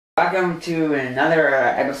Welcome to another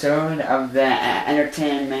episode of the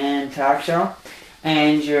Entertainment Talk Show,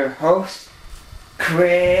 and your host, Chris,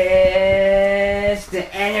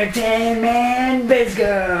 the Entertainment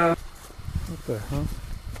Bisco. What the hell?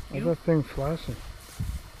 Why's that thing flashing?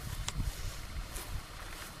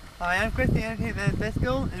 Hi, I'm Chris, the Entertainment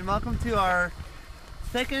Bisco, and welcome to our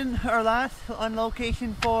second or last on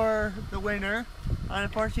location for the winter.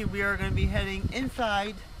 Unfortunately, we are going to be heading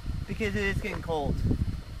inside because it is getting cold.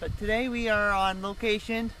 But today we are on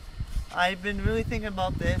location. I've been really thinking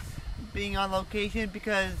about this, being on location,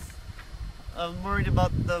 because I'm worried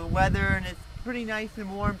about the weather, and it's pretty nice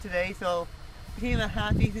and warm today, so it became a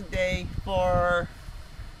half-decent day for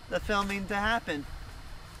the filming to happen.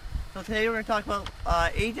 So today we're going to talk about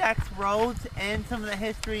Ajax roads and some of the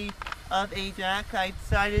history of Ajax. I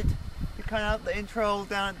decided to cut out the intro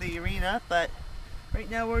down at the arena, but right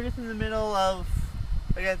now we're just in the middle of,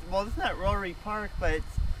 I guess, well, it's not Rotary Park, but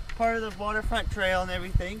it's part of the waterfront trail and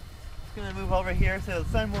everything. Just going to move over here so the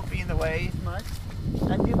sun won't be in the way as much.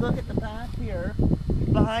 As you look at the path here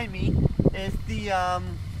behind me is the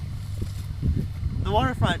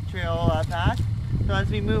waterfront trail path. So as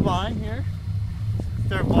we move on here,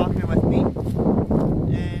 start walking with me.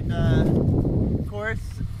 And of course,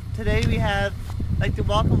 today we have, like, to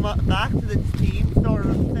welcome back to the team, sort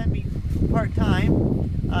of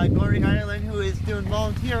semi-part-time, Gordy Ireland, who is doing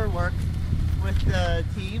volunteer work with the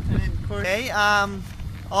team. And of course, today,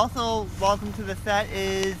 also welcome to the set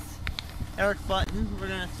is Eric Button. We're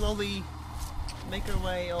going to slowly make our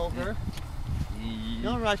way over.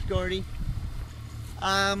 Don't rush, Gordy.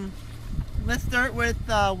 Let's start with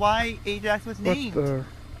why Ajax was named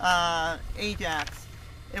Ajax.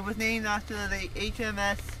 It was named after the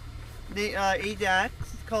HMS Ajax.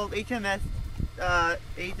 It's called HMS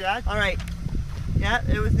Ajax. Alright. Yeah,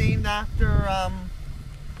 it was named after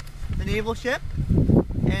the naval ship.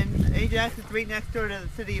 And Ajax is right next door to the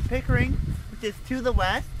city of Pickering, which is to the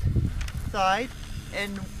west side.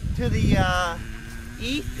 And to the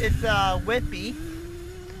east it's Whitby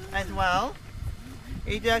as well.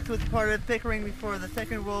 Ajax was part of Pickering before the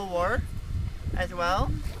Second World War as well.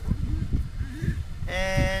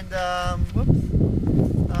 And there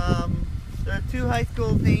are two high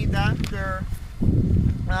schools named after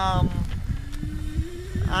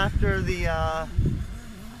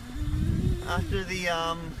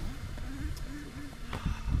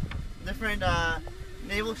different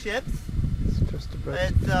naval ships. It's just about.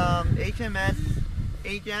 It's HMS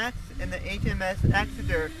Ajax and the HMS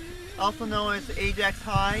Exeter, also known as Ajax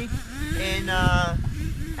High, and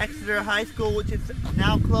Exeter High School, which is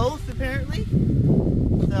now closed apparently.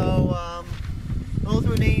 So those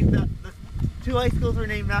were named, the two high schools were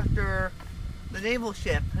named after the naval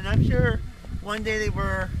ship, and I'm sure one day they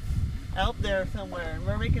were out there somewhere, and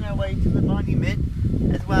we're making our way to the monument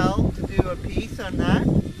as well to do a piece on that.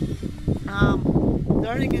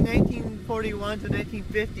 Starting in 1941 to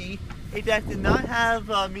 1950, Ajax did not have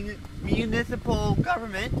municipal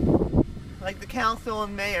government like the council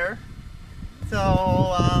and mayor,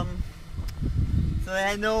 so they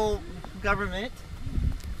had no government,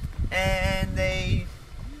 and they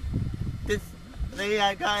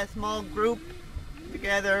got a small group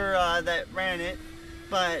together that ran it.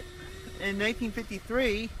 But in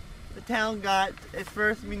 1953, the town got its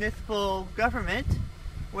first municipal government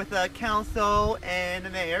with a council and a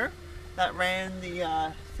mayor that ran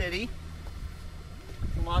the city.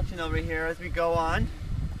 I'm watching over here as we go on.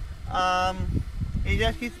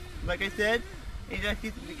 Ajax, like I said, Ajax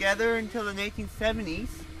used to be together until the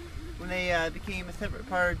 1970s when they became a separate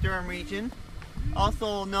part of Durham Region,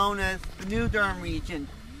 also known as the New Durham Region,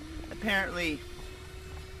 apparently.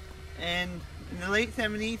 And in the late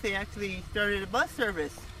 70s, they actually started a bus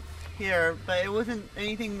service here, but it wasn't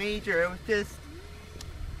anything major. It was just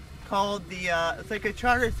called the, it's like a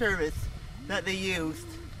charter service that they used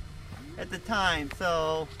at the time.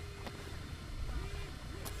 So,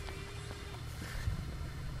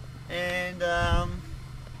 and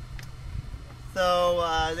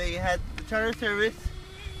they had the charter service,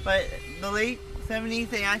 but in the late 70s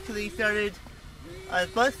they actually started a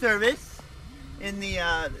bus service in the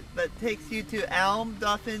that takes you to Elm,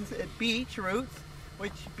 Duffins, and Beach routes,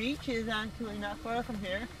 which Beach is actually not far from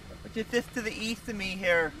here, which is just to the east of me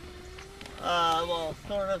here. Well,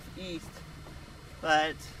 sort of east,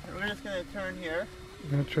 but we're just going to turn here. I'm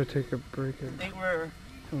going to try to take a break. I think we're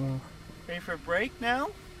ready for a break now.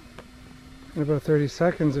 In about 30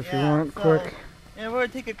 seconds if you want, quick. Yeah, we're going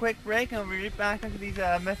to take a quick break and we'll be right back after these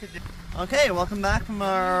messages. Okay, welcome back from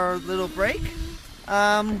our little break.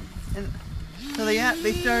 And so they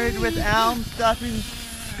started with Elm, Duffins,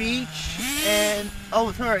 Beach, and,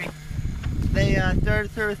 oh sorry, They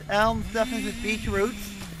started service Elm, Stephens, and Beach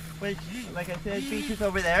routes, which, like I said, Beach is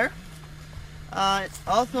over there.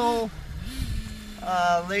 Also,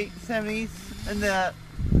 late 70s and the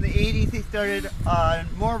 80s, they started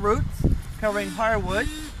more routes covering Harwood,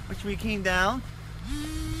 which we came down,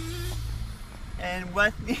 and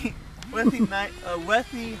Wesley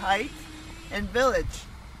Heights and Village,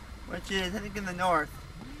 which is, I think, in the north.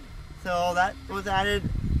 So that was added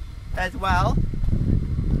as well.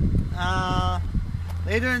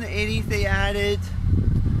 Later in the 80s, they added,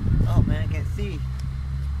 oh man, I can't see.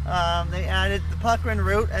 They added the Puckrin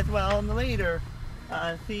route as well in the later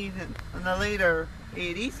season, in the later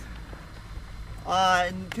 80s.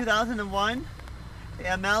 In 2001, they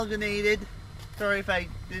amalgamated, sorry if I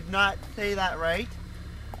did not say that right,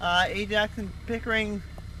 Ajax and Pickering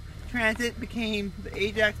Transit became the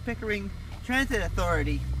Ajax Pickering Transit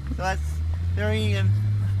Authority. So that's very,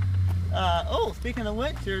 oh, speaking of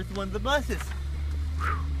which, there's one of the buses.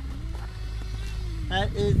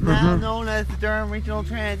 That is now known as the Durham Regional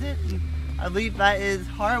Transit. I believe that is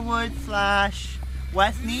Harwood /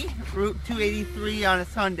 Westney, Route 283 on a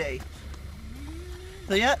Sunday.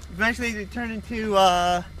 So yeah, eventually they turned into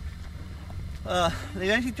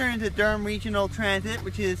Durham Regional Transit,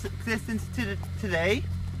 which is in existence to today.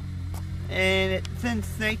 And since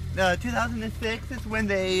 2006 is when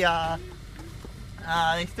they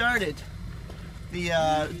started the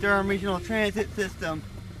Durham Regional Transit system.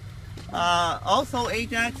 Also,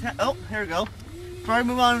 Ajax. Oh, here we go. Before I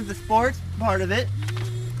move on to the sports part of it,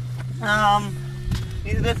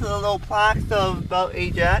 these are just little plaques about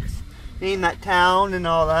Ajax, named that town and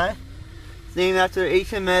all that. It's named after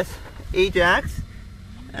HMS Ajax,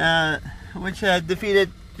 which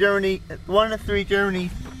defeated Germany, one of 3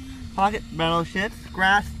 Germany's pocket battleships,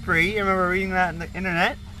 Grasp-free. I remember reading that on the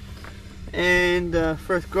internet. And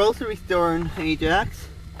first grocery store in Ajax,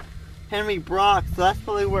 Henry Brock. So that's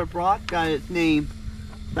probably where Brock got its name,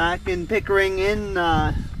 back in Pickering in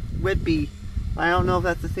Whitby. I don't know if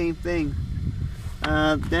that's the same thing.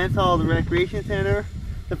 Dance hall, the recreation center,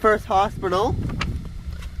 the first hospital.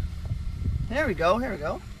 There we go. Here we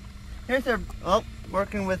go. Here's their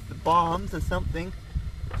working with the bombs or something,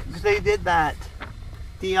 because they did that.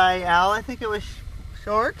 DIL, I think it was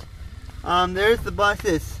short. There's the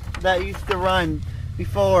buses that used to run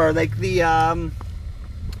before, like the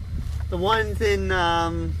ones in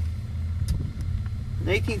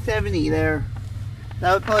 1870 there.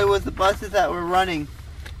 That probably was the buses that were running.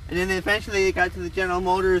 And then eventually they got to the General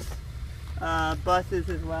Motors buses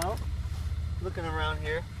as well. Looking around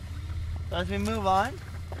here. So as we move on,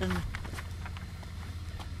 and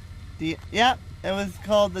it was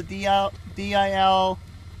called the DIL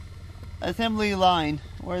assembly line,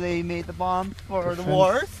 where they made the bombs for Defense the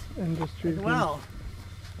wars industry as well.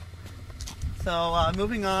 So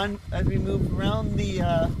moving on, as we move around the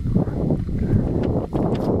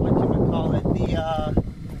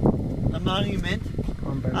the monument,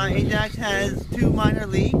 Ajax has 2 minor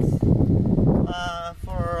leagues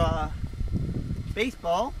for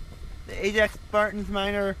baseball: the Ajax Spartans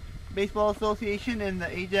Minor Baseball Association and the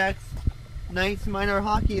Ajax Knights Minor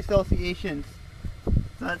Hockey Associations.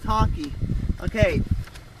 So that's hockey. Okay,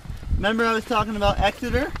 remember I was talking about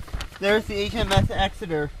Exeter? There's the HMS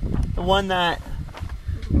Exeter, the one that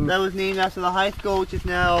was named after the high school, which is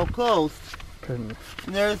now closed. And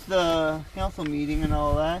there's the council meeting and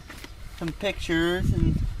all that. Some pictures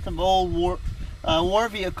and some old war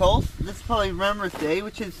vehicles. This is probably Remembrance Day,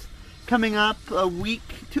 which is coming up a week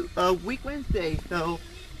Wednesday. So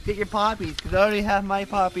get your poppies, because I already have my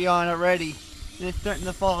poppy on already, and it's starting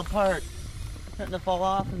to fall apart, starting to fall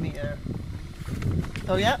off of me there.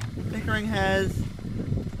 So yeah, Pickering has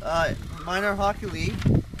minor hockey league.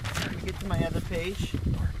 Let me get to my other page.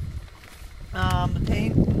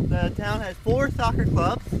 The town has 4 soccer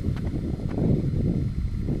clubs.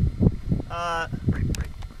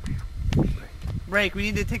 Break. We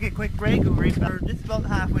need to take a quick break. We're just about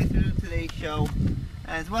halfway through today's show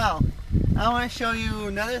as well. I want to show you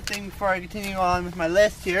another thing before I continue on with my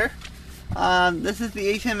list here. This is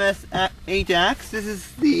the HMS Ajax. This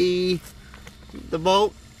is the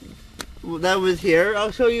boat that was here.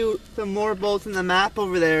 I'll show you some more boats in the map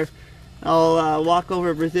over there. I'll walk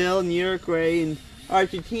over Brazil and Uruguay and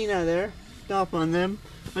Argentina there. Stop on them.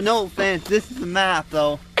 But no offense, this is the map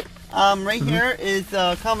though. Right here is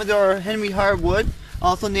Commodore Henry Harwood,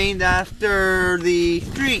 also named after the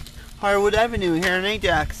street, Harwood Avenue here in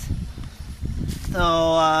Ajax.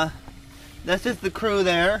 So that's just the crew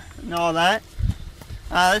there and all that.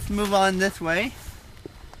 Let's move on this way.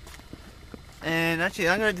 And actually,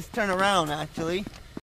 I'm going to just turn around actually.